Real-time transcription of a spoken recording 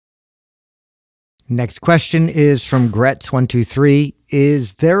Next question is from Gretz123.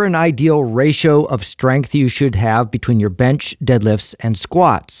 Is there an ideal ratio of strength you should have between your bench, deadlifts, and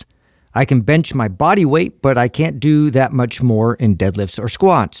squats? I can bench my body weight, but I can't do that much more in deadlifts or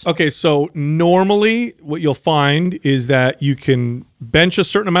squats. Okay, so normally what you'll find is that you can bench a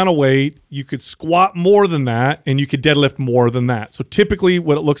certain amount of weight, you could squat more than that, and you could deadlift more than that. So typically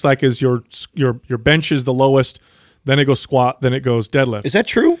what it looks like is your bench is the lowest, then it goes squat, then it goes deadlift. Is that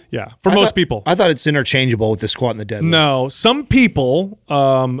true? Yeah, for most people. I thought it's interchangeable with the squat and the deadlift. No, some people,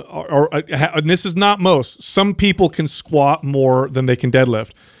 and this is not most, some people can squat more than they can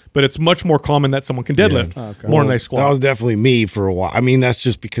deadlift. But it's much more common that someone can deadlift more than they squat. That was definitely me for a while. I mean, that's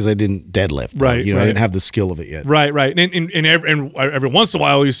just because I didn't deadlift. Right. You know, I didn't have the skill of it yet. Right, right. And every once in a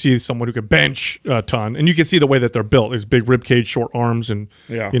while you see someone who can bench a ton, and you can see the way that they're built. There's big rib cage, short arms, and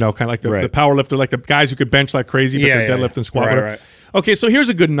you know, kind of like the power lifter, like the guys who could bench like crazy, but they're deadlift and squat. Right. Okay, so here's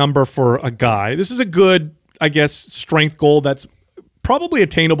a good number for a guy. This is a good, I guess, strength goal that's probably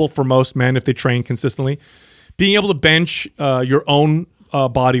attainable for most men if they train consistently. Being able to bench your own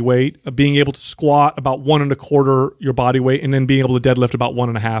body weight, being able to squat about 1 1/4 your body weight, and then being able to deadlift about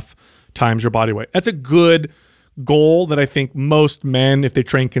 1.5 times your body weight. That's a good goal that I think most men, if they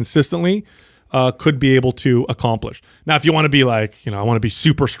train consistently, could be able to accomplish. Now, if you want to be like, you know, I want to be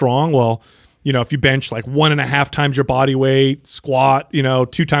super strong, well, you know, if you bench like 1.5 times your body weight, squat, you know,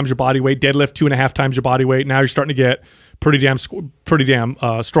 2 times your body weight, deadlift 2.5 times your body weight, now you're starting to get pretty damn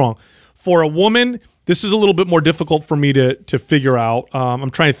strong. For a woman, this is a little bit more difficult for me to figure out. I'm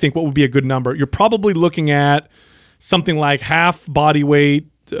trying to think what would be a good number. You're probably looking at something like half body weight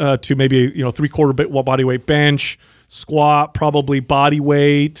to maybe 3/4 body weight bench, squat probably body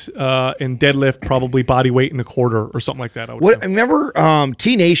weight, and deadlift probably body weight and 1/4 or something like that. I remember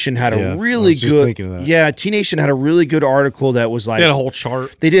T Nation had a really good. T Nation had a really good article that was like they had a whole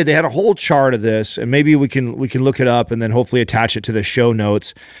chart. They did. They had a whole chart of this, and maybe we can look it up and then hopefully attach it to the show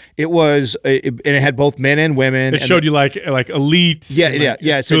notes. It was and it had both men and women. It showed you like elite.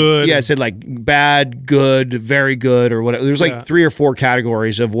 It said like bad, good, very good, or whatever. There's like 3 or 4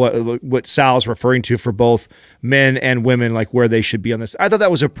 categories of what Sal's referring to for both men and women, like where they should be on this. I thought that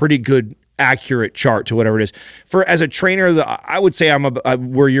was a pretty good, accurate chart to whatever it is. For as a trainer, I would say I'm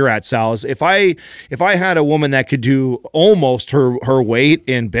where you're at, Sal. Is if I had a woman that could do almost her weight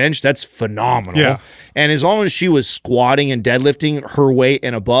in bench, that's phenomenal. Yeah. And as long as she was squatting and deadlifting her weight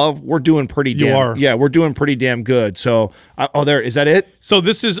and above, we're doing pretty damn. Yeah, we're doing pretty damn good. So, is that it? So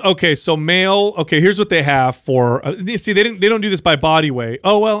this is okay. So male. Okay, here's what they have for. See, they don't do this by body weight.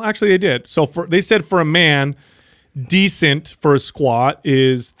 Oh well, actually they did. So they said for a man, decent for a squat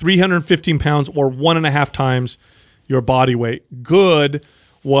is 315 pounds or 1.5 times your body weight. Good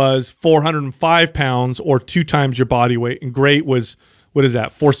was 405 pounds or 2 times your body weight, and great was, what is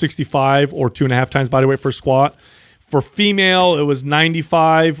that, 465 or 2.5 times body weight for a squat. For female, it was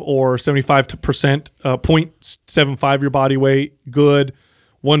 95 or 75%, 0.75 your body weight. Good,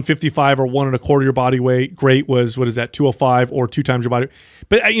 155 or 1 1/4 your body weight. Great was, what is that, 205 or 2 times your body weight.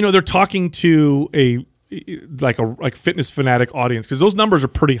 But you know, they're talking to a fitness fanatic audience because those numbers are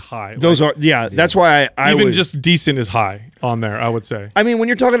pretty high. Those are that's why I even just decent is high on there, I would say. I mean, when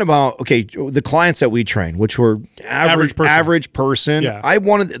you're talking about the clients that we train, which were average person, I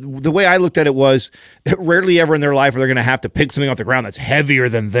wanted the way I looked at it was rarely ever in their life are they going to have to pick something off the ground that's heavier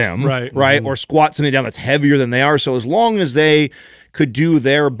than them, right, or squat something down that's heavier than they are. So as long as they could do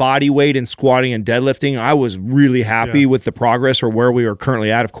their body weight in squatting and deadlifting, I was really happy with the progress or where we are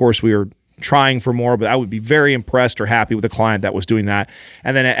currently at. Of course, we were trying for more, but I would be very impressed or happy with a client that was doing that.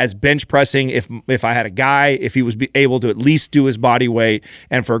 And then as bench pressing, if I had a guy, if he was able to at least do his body weight,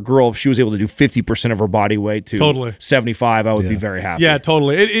 and for a girl, if she was able to do 50% of her body weight to 75, I would be very happy. Yeah,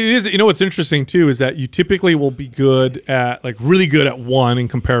 totally. It is. You know what's interesting too is that you typically will be good at really good at one in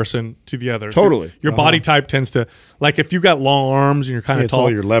comparison to the other. Totally. Your body type tends to, like if you've got long arms and you're kind of tall. It's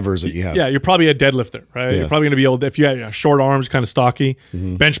all your levers that you have. Yeah, you're probably a deadlifter, right? You're probably going to be able to, if you have short arms, kind of stocky,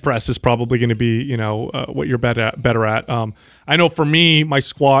 bench press is probably going to be, what you're better at. I know for me, my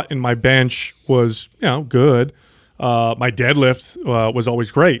squat and my bench was, good. My deadlift was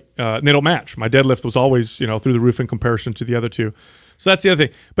always great. And they don't match. My deadlift was always, through the roof in comparison to the other two. So that's the other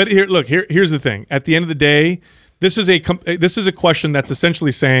thing. But here's the thing. At the end of the day, this is a question that's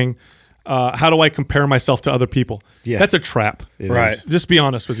essentially saying, how do I compare myself to other people? Yeah. That's a trap. Right. Just be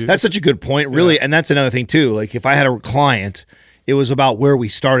honest with you. That's such a good point, really. And that's another thing too. Like if I had a client, it was about where we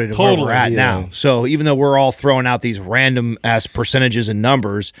started and where we're at now. So even though we're all throwing out these random ass percentages and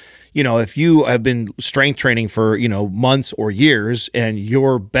numbers, if you have been strength training for, months or years and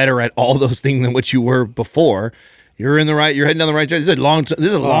you're better at all those things than what you were before, You're in the right. You're heading down the right journey. This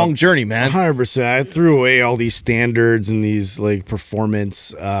is a long journey, man. 100%. I threw away all these standards and these like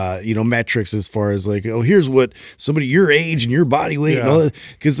performance, metrics as far as like, oh, here's what somebody your age and your body weight and all that,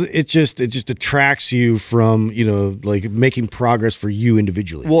 because it just attracts you from like making progress for you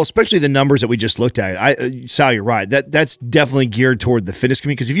individually. Well, especially the numbers that we just looked at. Sal, you're right. That's definitely geared toward the fitness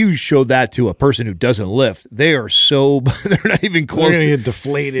community, because if you show that to a person who doesn't lift, they are they're not even close. They're going to get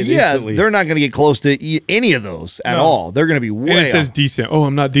deflated. Yeah, instantly. They're not going to get close to any of those at all. They're going to be way. And it says decent. Oh,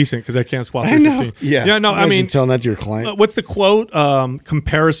 I'm not decent because I can't squat 315. Yeah, no. I mean, telling that to your client. What's the quote?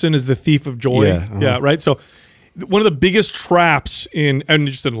 Comparison is the thief of joy. Yeah, right. So one of the biggest traps and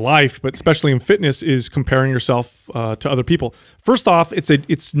just in life, but especially in fitness, is comparing yourself to other people. First off,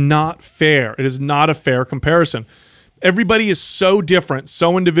 it's not fair. It is not a fair comparison. Everybody is so different,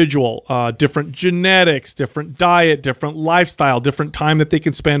 so individual, different genetics, different diet, different lifestyle, different time that they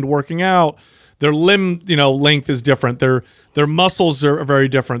can spend working out. Their limb, length is different. Their muscles are very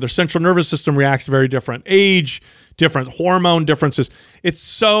different. Their central nervous system reacts very different. Age, different. Hormone differences. It's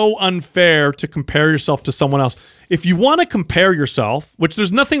so unfair to compare yourself to someone else. If you want to compare yourself, which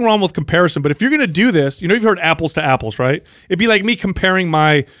there's nothing wrong with comparison, but if you're going to do this, you've heard apples to apples, right? It'd be like me comparing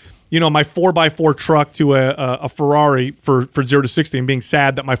my my 4x4 truck to a Ferrari for 0 to 60 and being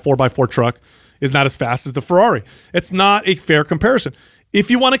sad that my 4x4 truck is not as fast as the Ferrari. It's not a fair comparison. If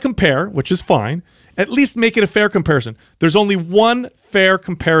you want to compare, which is fine, at least make it a fair comparison. There's only one fair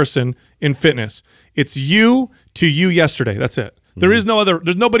comparison in fitness. It's you to you yesterday. That's it. There is no other.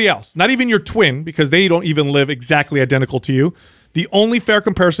 There's nobody else. Not even your twin, because they don't even live exactly identical to you. The only fair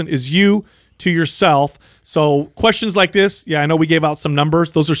comparison is you to yourself. So questions like this, I know we gave out some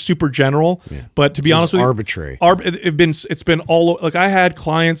numbers. Those are super general, but to be honest with you, arbitrary. It's been all like I had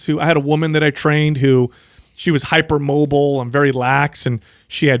clients I had a woman that I trained who she was hypermobile and very lax, and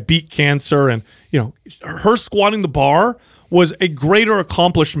she had beet cancer, and her squatting the bar was a greater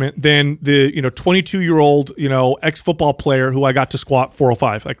accomplishment than the 22-year-old ex-football player who I got to squat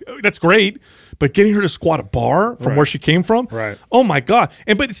 405. Like, that's great, but getting her to squat a bar from where she came from, oh my god!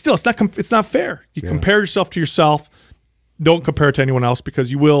 But still, it's not fair. You compare yourself to yourself. Don't compare it to anyone else,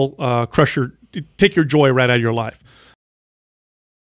 because you will take your joy right out of your life.